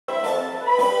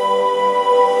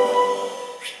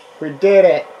We did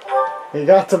it. We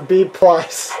got to B+.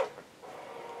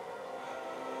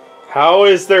 How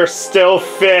is there still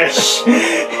fish?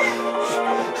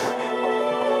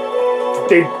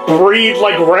 They breed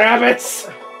like rabbits?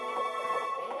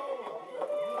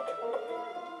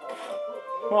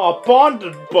 Oh,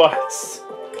 bonded butts.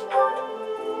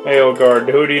 Hey, Hildegard,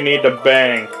 who do you need to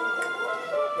bang?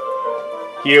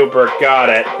 Hubert, got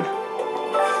it.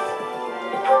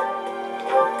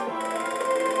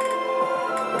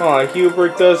 Oh,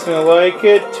 Hubert doesn't like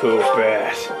it? Too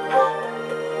bad.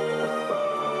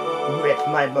 Rip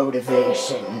my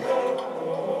motivation.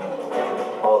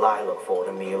 All I look for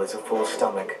in a meal is a full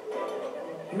stomach.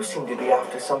 You seem to be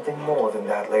after something more than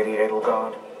that, Lady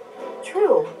Edelgard.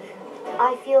 True.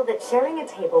 I feel that sharing a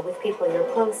table with people you're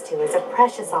close to is a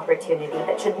precious opportunity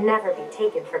that should never be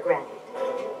taken for granted.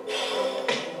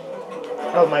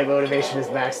 Oh, my motivation is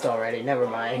maxed already. Never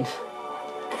mind.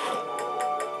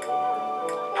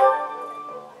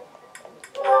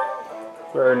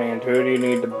 Ferdinand, who do you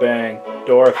need to bang?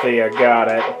 Dorothy, I got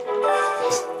it.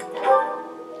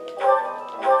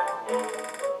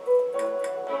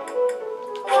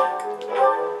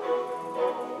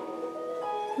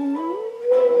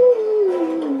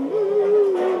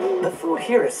 The food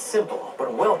here is simple,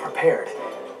 but well prepared.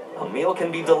 A meal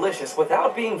can be delicious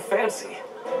without being fancy.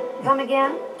 Come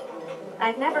again?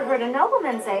 I've never heard a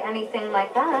nobleman say anything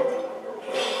like that.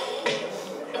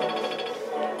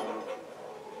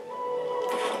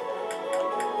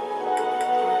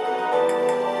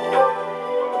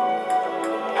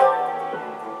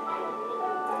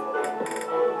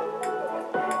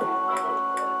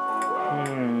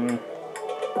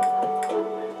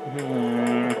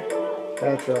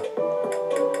 Petra.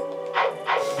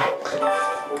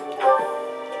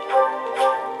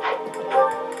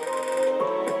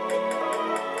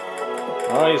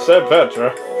 Oh, you said Petra.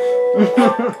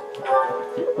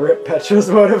 Rip Petra's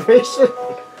motivation.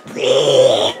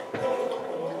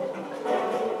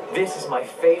 This is my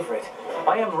favorite.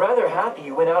 I am rather happy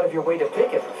you went out of your way to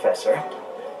pick it, Professor.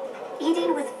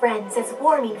 Eating with friends is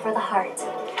warming for the heart.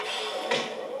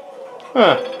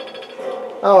 Huh.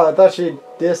 Oh, I thought she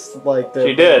disliked it.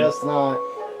 She did. That's not.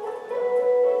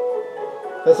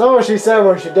 That's not what she said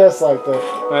when she disliked it.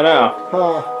 I know.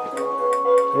 Huh.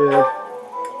 Weird.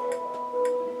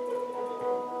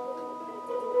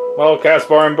 Well,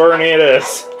 Caspar and Bernie it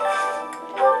is.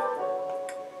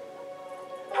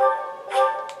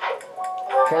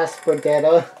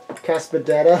 Caspadetta.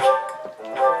 Caspadetta.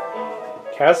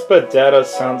 Caspadetta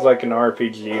sounds like an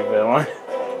RPG villain.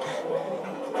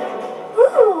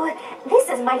 Ooh, this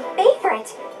is my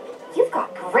favorite. You've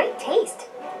got great taste.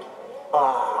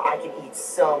 Ah, I can eat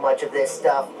so much of this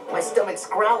stuff. My stomach's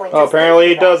growling. Oh, apparently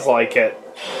he does like it.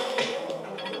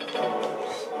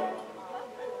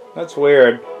 That's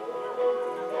weird.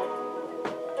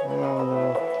 I don't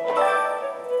know.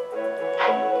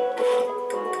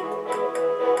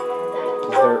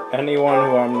 Is there anyone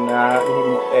who I'm not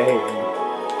aiming?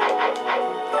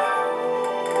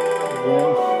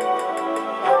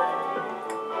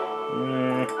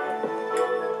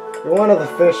 You're one of the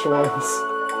fish ones.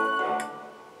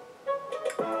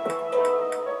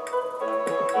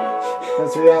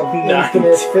 Because we have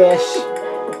infinite fish.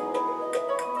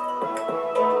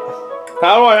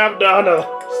 How do I have none of those?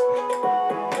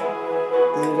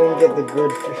 Because you didn't get the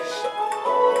good fish.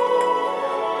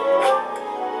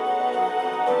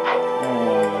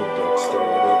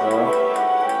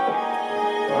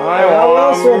 I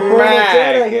want a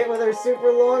mag. Hit with her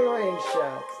super long range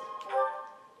shots.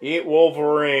 Eat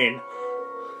Wolverine.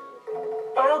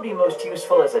 I'll be most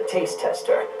useful as a taste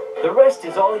tester. The rest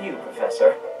is all you,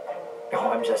 Professor. Oh,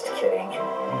 I'm just kidding.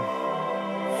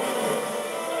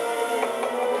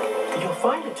 You'll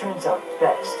find it turns out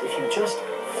best if you just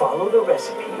follow the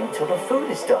recipe until the food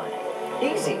is done.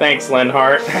 Easy. Thanks,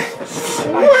 Linhart.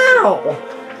 Wow!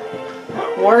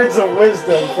 Words of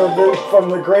wisdom from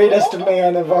the greatest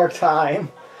man of our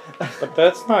time. But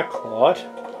that's not Claude.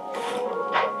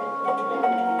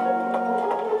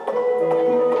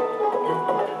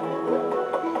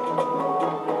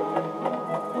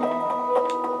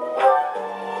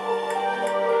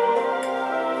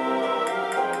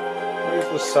 Where's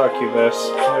the succubus?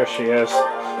 There she is.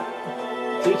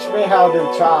 Teach me how to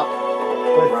chop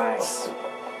with. Right.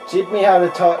 Teach me how to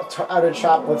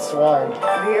chop with sword.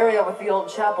 The area with the old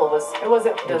chapel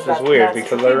wasn't Which is weird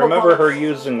because I remember her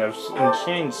using a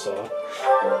chainsaw.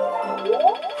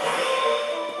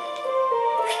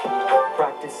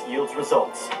 Practice yields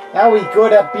results. Now we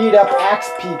good at beat up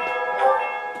Axe Peep.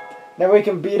 Now we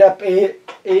can beat up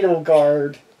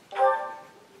Edelgard.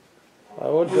 Why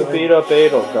would you beat up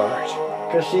Edelgard?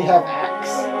 Because she have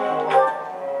axe.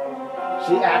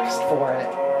 She asked for it.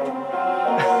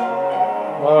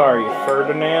 What are you,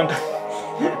 Ferdinand?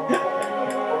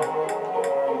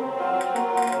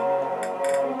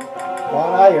 Well,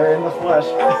 now you're in the flesh.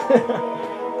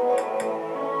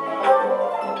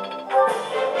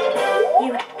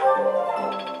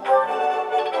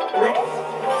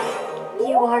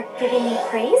 You are giving me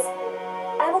praise?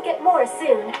 I will get more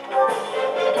soon.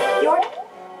 You're...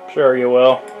 Sure you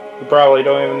will. You probably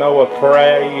don't even know what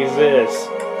praise is.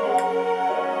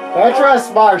 Don't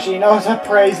trust Mar, she knows what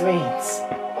praise means.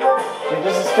 You're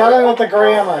just struggling with the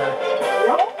grammar. I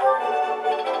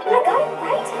got it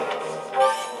right.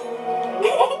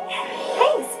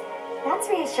 Thanks. That's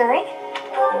reassuring.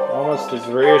 Almost as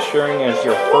reassuring as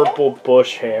your purple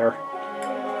bush hair.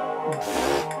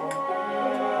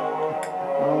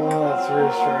 Oh, that's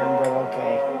reassuring, but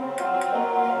okay.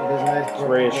 It is nice. It's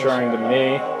reassuring to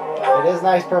me. It is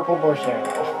nice purple bush hair,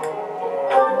 though.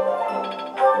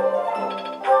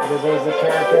 Because there's a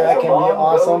character that can be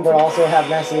awesome but also have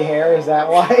messy hair. Is that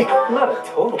why? Not a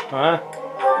total. Huh?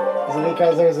 Is it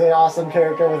because there's an awesome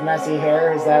character with messy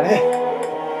hair? Is that it?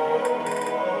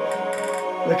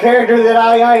 The character that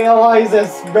I idolize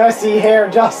has messy hair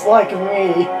just like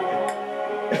me.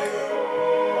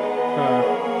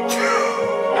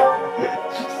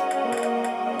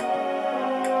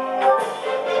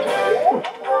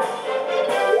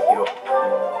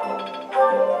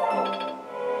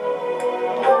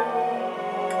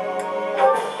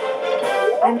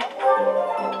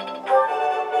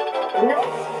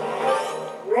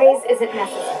 Praise isn't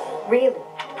necessary. Really.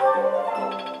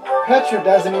 Petra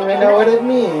doesn't even know what it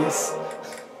means.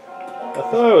 I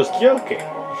thought I was joking.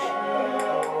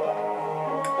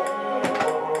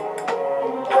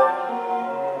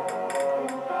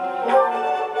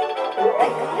 I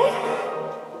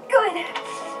got it.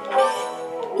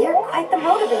 Good. You're quite the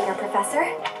motivator, Professor.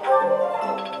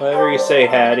 Whatever you say,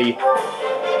 Hattie.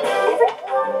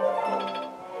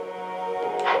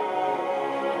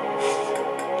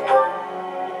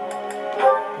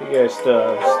 You guys still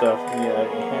have stuff. Yeah,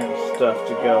 you have stuff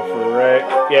to go for, right?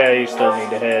 Yeah, you still need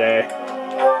to hit A.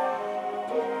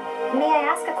 May I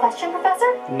ask a question,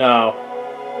 Professor? No.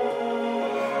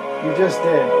 You just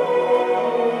did.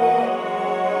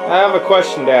 I have a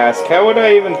question to ask. How would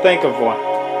I even think of one?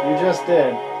 You just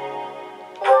did.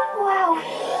 Wow,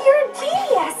 you're a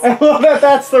genius! I love that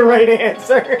that's the right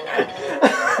answer.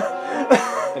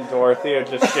 And Dorothea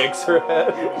just shakes her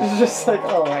head. It's just like,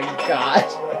 oh my god.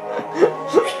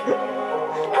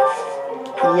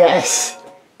 Yes.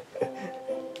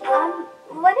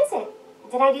 What is it?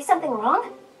 Did I do something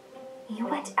wrong? You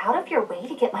went out of your way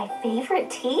to get my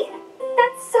favorite tea?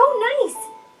 That's so nice!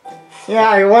 Yeah,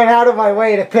 I went out of my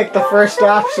way to pick the first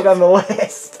option on the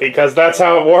list. Because that's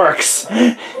how it works.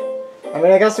 I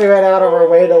mean, I guess we went out of our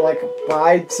way to, like,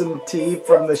 buy some tea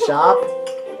from the shop.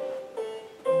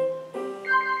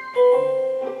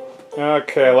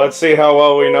 Okay, let's see how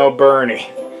well we know Bernie.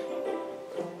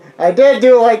 I did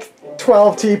do, like,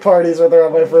 12 tea parties with her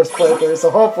on my first playthrough,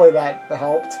 so hopefully that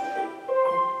helped.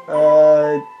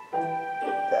 Oh,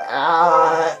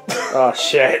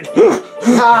 shit.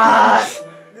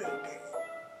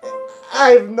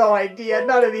 I have no idea.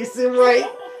 None of these seem right.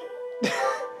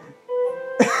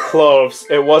 Cloves.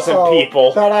 It wasn't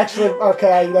people. That actually,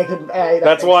 okay, I could.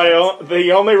 That's why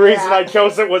the only reason I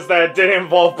chose it was that it didn't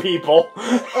involve people.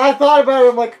 I thought about it,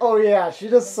 I'm like, oh yeah, she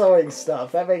does sewing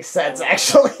stuff. That makes sense,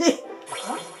 actually.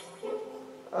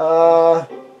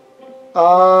 Why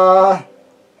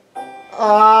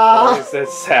is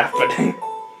this happening?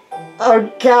 I'm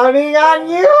counting on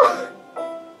you.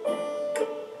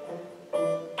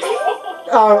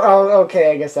 Oh,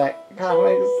 okay, I guess that kind of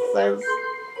makes sense.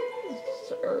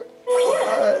 Sure.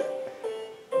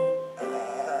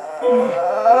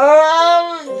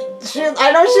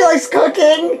 I know she likes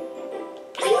cooking.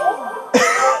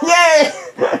 Yay!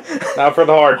 Now for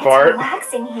the hard part. It's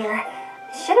relaxing here.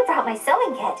 Should have brought my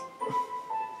sewing kit.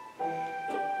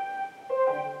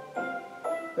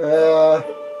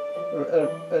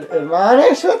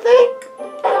 Admonish with it?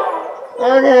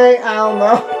 Okay, I don't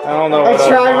know. I don't know what I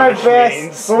tried my admonish best.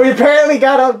 means. So we apparently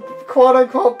got a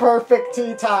quote-unquote perfect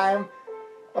tea time.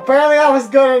 Apparently that was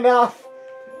good enough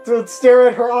to stare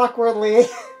at her awkwardly.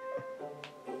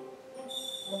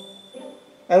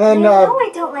 And then, You know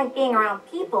I don't like being around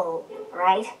people,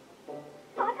 right?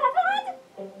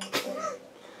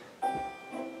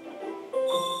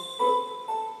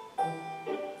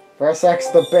 press X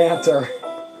the banter.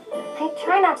 I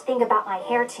try not to think about my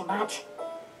hair too much.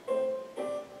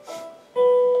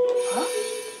 Huh?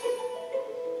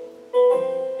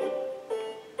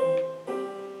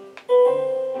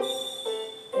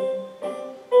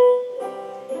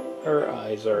 Her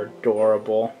Eyes are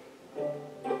adorable.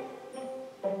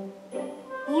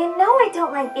 You know I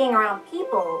don't like being around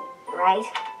people, right?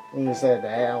 You said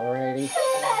that already.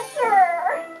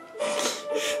 Professor!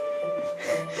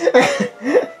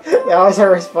 That was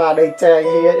her responding to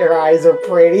you. Your eyes are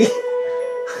pretty.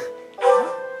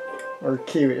 Or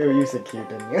cute. Oh, you said cute,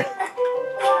 didn't you?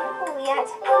 Juliet,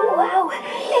 wow,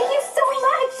 thank you so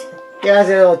much! Guys,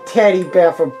 a little teddy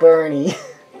bear for Bernie.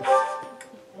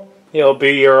 He'll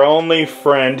be your only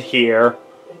friend here.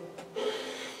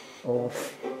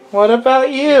 Oof. What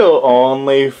about you,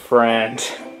 only friend?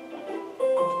 This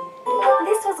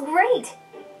was great!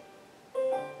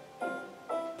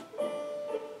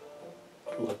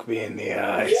 Look me in the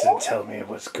eyes and tell me it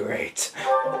was great.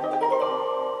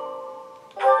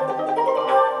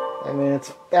 I mean,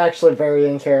 it's actually very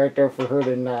in character for her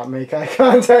to not make eye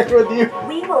contact with you.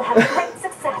 We will have great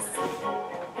success.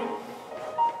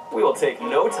 We will take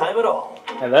no time at all.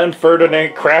 And then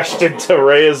Ferdinand crashed into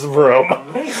Rhea's room.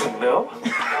 Amazing, no?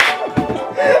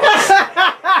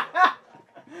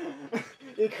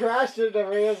 He crashed into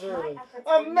Rhea's room.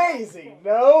 Amazing,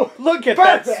 no? Look at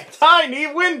Perfect. that tiny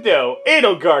window!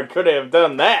 Edelgard could have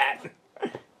done that.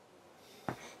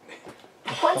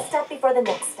 One step before the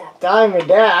next step.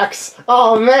 Diamond Axe?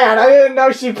 Oh man, I didn't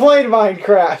know she played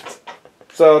Minecraft.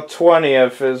 So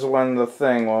 20th is when the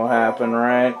thing will happen,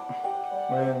 right?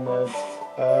 When the,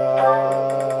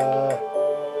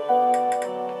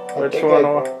 Which one?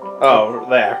 Oh,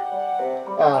 there.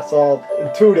 So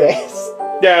in 2 days.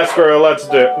 Yeah, screw it.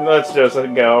 Let's just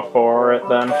go for it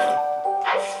then.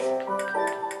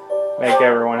 Make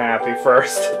everyone happy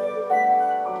first.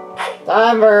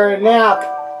 Time for a nap.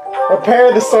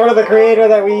 Prepare the Sword of the Creator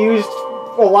that we used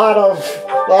a lot of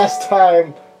last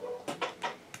time.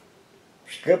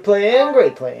 Good plan,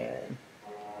 great plan.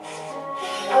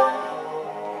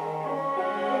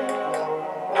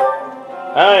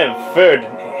 I am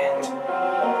Ferdinand.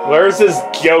 Where's his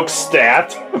joke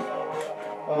stat?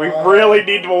 We really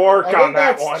need to work on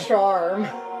that one. Charm.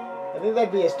 I think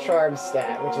that'd be his charm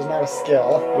stat, which is not a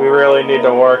skill. We really need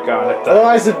to work on it though.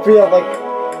 Otherwise it'd be like,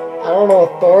 I don't know,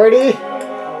 authority?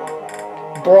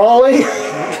 Brawling?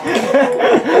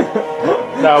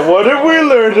 Now what have we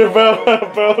learned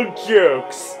about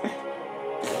jokes?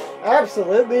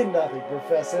 Absolutely nothing,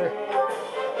 Professor.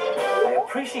 I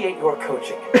appreciate your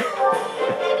coaching.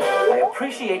 I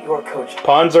appreciate your coaching.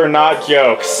 Puns are not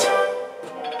jokes.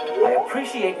 I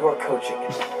appreciate your coaching.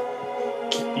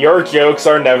 Your jokes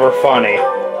are never funny.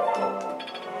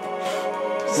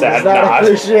 Sad Does not nod.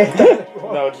 appreciate that.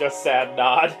 No, just sad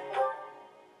nod.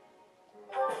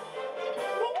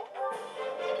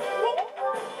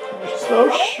 You're so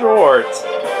short.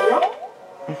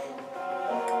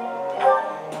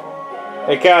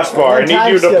 Hey Caspar, I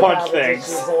need you to punch things.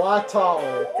 She's a lot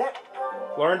taller.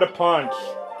 Learn to punch.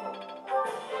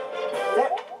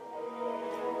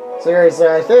 Seriously,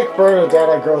 I think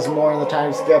Bernadetta grows more in the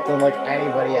time skip than like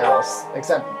anybody else.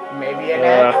 Except maybe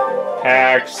Annette.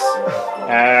 Axe.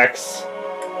 Axe.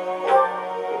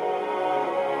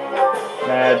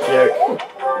 Magic.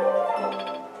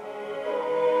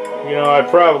 You know, I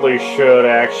probably should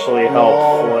actually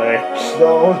help play.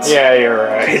 Don't. Yeah, you're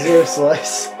right. It's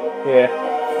useless. Yeah.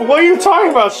 What are you talking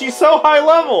about? She's so high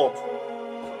leveled.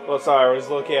 Well, sorry, I was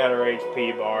looking at her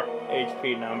HP bar.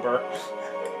 HP number.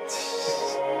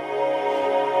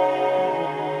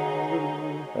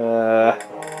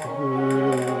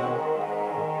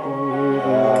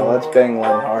 Let's bang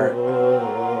Linhart.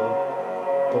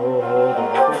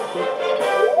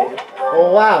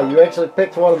 Oh wow, you actually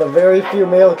picked one of the very few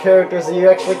male characters that you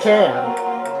actually can.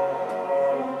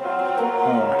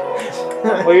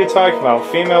 What are you talking about?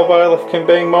 Female Violet can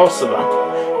bang most of them.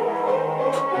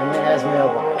 And he has male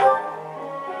Violet.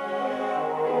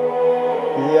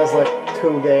 He has like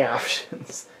 2 gay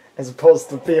options. As opposed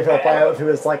to female Violet who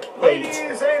is like 8.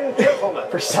 Ladies and gentlemen,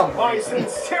 For some my reason.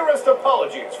 sincerest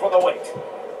apologies for the wait.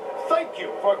 Thank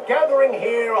you for gathering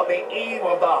here on the eve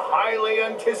of the highly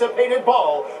anticipated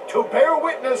ball to bear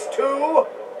witness to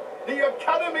the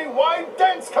Academy-wide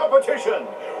dance competition.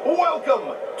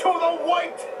 Welcome to the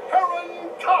White Heron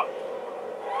Cup.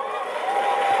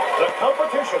 The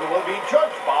competition will be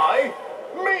judged by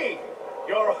me,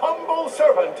 your humble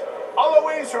servant,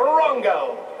 Alois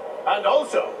Rangel, and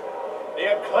also the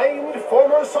acclaimed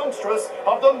former songstress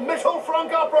of the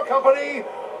Mittelfrank Opera Company,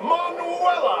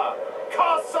 Manuela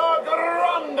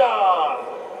Casagranda.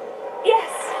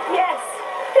 Yes, yes,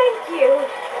 thank you.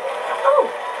 Oh,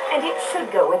 and it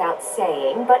should go without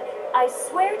saying, but I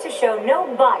swear to show no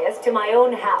bias to my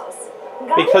own house.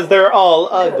 Got Because it? they're all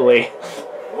ugly.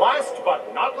 Last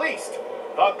but not least,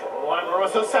 the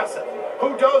glamorous assassin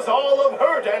who does all of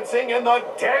her dancing in the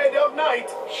dead of night.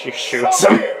 She shoots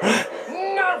him.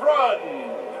 Navran!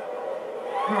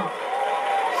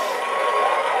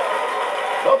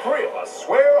 The three of us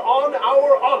swear on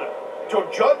our honor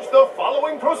to judge the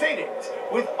following proceedings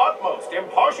with utmost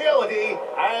impartiality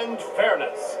and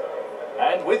fairness.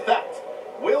 And with that,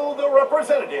 will the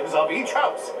representatives of each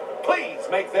house please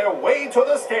make their way to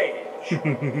the stage?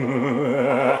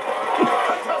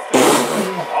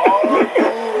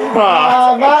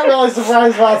 I'm not really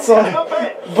surprised about some,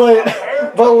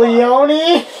 but Leone?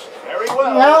 Very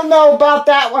well. I don't know about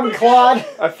that one, Claude.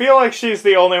 I feel like she's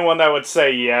the only one that would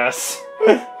say yes.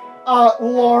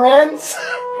 Lawrence?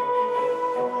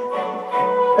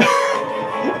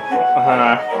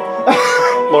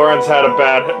 Lawrence had a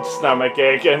bad stomach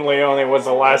ache, and Leone was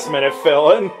a last-minute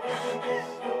fill-in.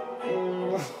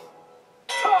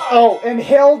 Oh, and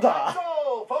Hilda.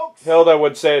 So, folks, Hilda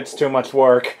would say it's too much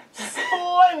work.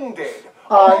 splendid.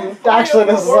 Actually,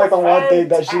 this is like the one thing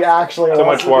that she actually Too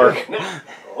wants much work. Now,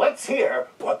 let's hear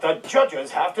what the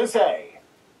judges have to say.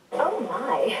 Oh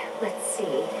my, let's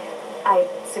see. I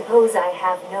suppose I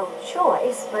have no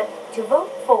choice but to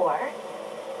vote for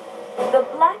the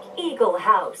Black Eagle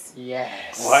House.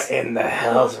 Yes. What in the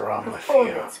hell's wrong The with you?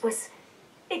 performance was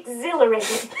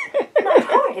exhilarating. My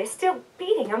heart is still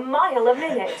beating a mile a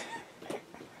minute.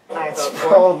 I vote for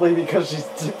Probably because she's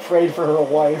afraid for her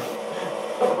life.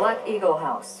 the Black Eagle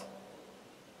House.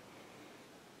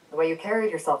 The way you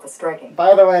carried yourself was striking.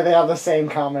 By the way, they have the same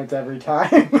comment every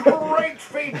time. Great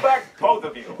feedback, both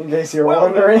of you. In case you're Well,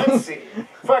 wondering. let's see.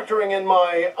 Factoring in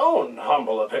my own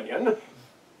humble opinion,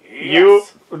 You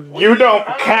don't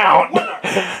have count. a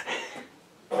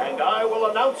winner. And I will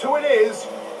announce who it is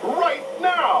right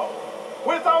now,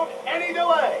 without any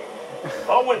delay.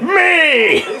 The winner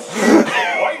Me! this year's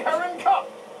White Heron Cup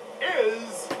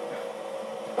is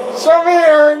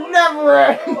Shamir,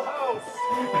 never. Eagle House.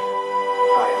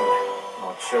 I'm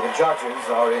not sure the judges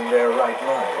are in their right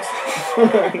minds.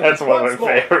 That's one of Once my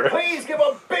more, favorites. please give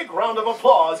a big round of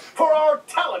applause for our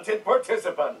talented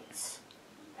participants.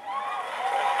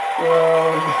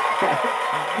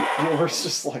 You were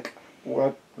just like,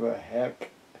 what the heck?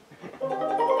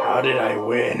 How did I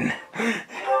win?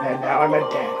 And now I'm a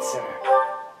dancer.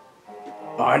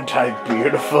 Aren't I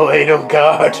beautiful,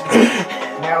 Edelgard?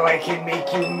 Now I can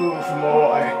make you move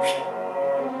more.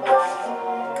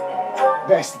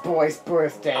 Best boy's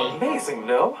birthday. Amazing,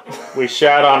 no? We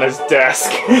shot on his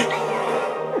desk.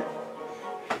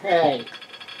 Hey.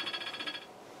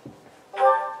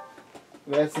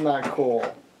 That's not cool.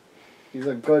 He's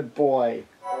a good boy.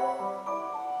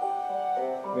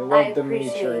 We I love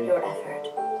appreciate Dimitri. your effort.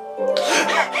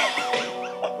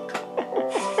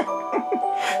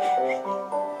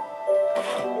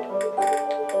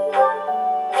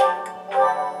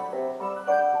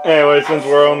 Anyway, since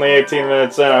we're only 18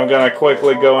 minutes in, I'm gonna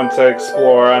quickly go into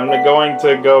explore. I'm going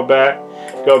to go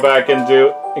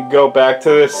back to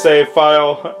this save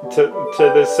file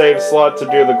to this save slot to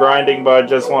do the grinding, but I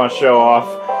just want to show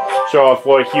off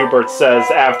what Hubert says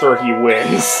after he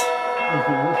wins.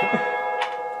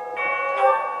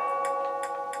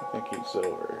 I think he's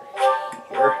over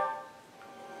here.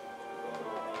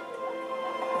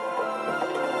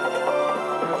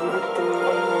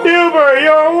 Hubert,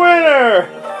 you're a winner!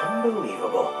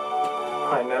 Unbelievable.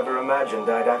 I never imagined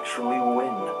I'd actually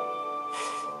win.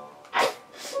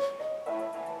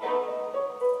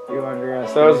 You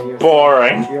underestimate That was yourself.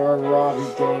 boring. You're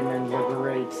Robbie Damon, you're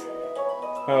great.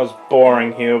 That was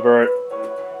boring, Hubert.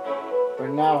 But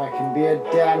now I can be a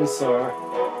dancer.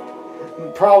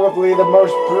 Probably the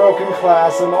most broken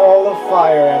class in all of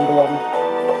Fire Emblem.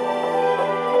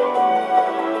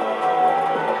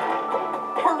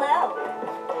 Hello.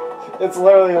 It's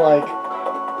literally like,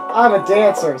 I'm a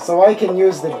dancer, so I can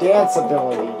use the dance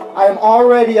ability. I'm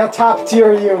already a top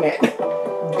tier unit.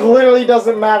 Literally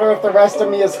doesn't matter if the rest of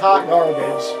me is hot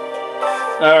garbage.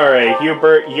 Alright,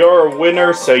 Hubert, you're a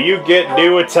winner, so you get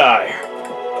new attire.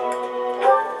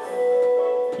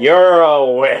 You're a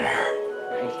winner.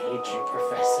 I hate you,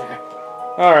 Professor.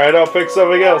 Alright, I'll pick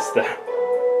something else then.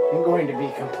 I'm going to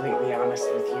be completely honest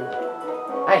with you.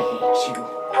 I hate you.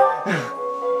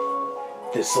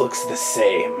 This looks the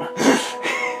same.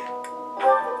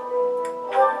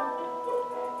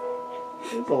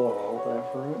 It's a little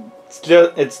different.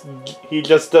 He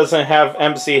just doesn't have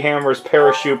MC Hammer's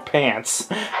parachute pants.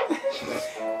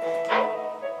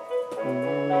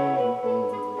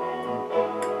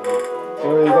 So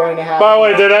we're going to have... By the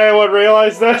way, did anyone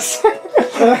realize this?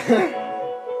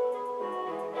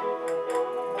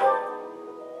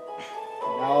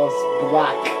 Now it's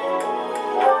black.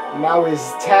 Now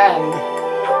he's tan.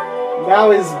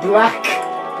 Now he's black.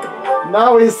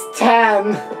 Now he's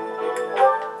tan.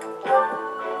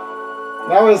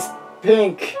 Now he's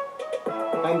pink.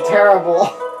 And terrible.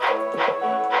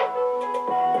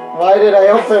 Why did I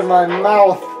open my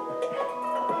mouth?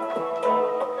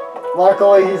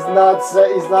 Luckily, he's not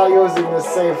using the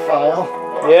save file.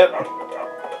 Yep.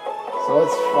 So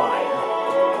it's fine.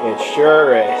 It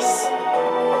sure is.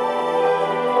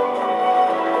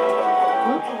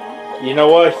 Okay. You know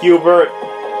what, Hubert?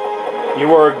 You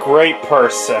were a great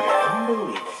person.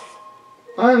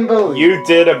 Unbelievable. You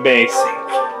did amazing.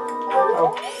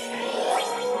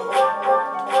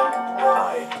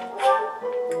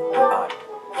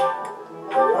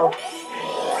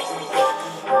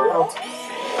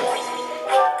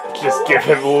 Just give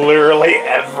him literally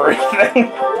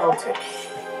everything.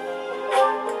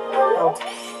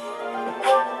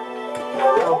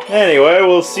 Anyway,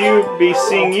 we'll be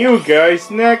seeing you guys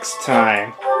next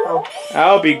time.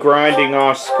 I'll be grinding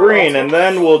off screen, and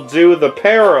then we'll do the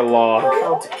paralogue.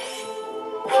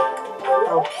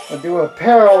 I'll do a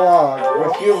paralogue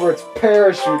with Hubert's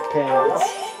parachute pants.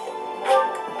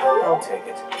 I'll take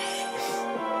it.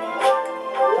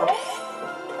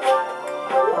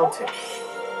 I'll take it.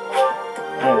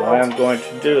 Anyway, I'm going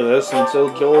to do this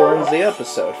until Joel ends the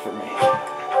episode for me.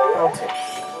 I'll take it.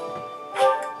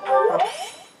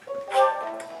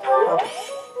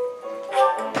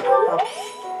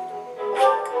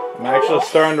 I'm actually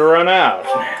starting to run out.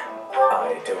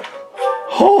 I do it.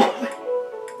 Holy!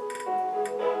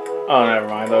 Oh, never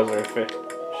mind. Those are fishing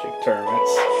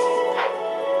tournaments.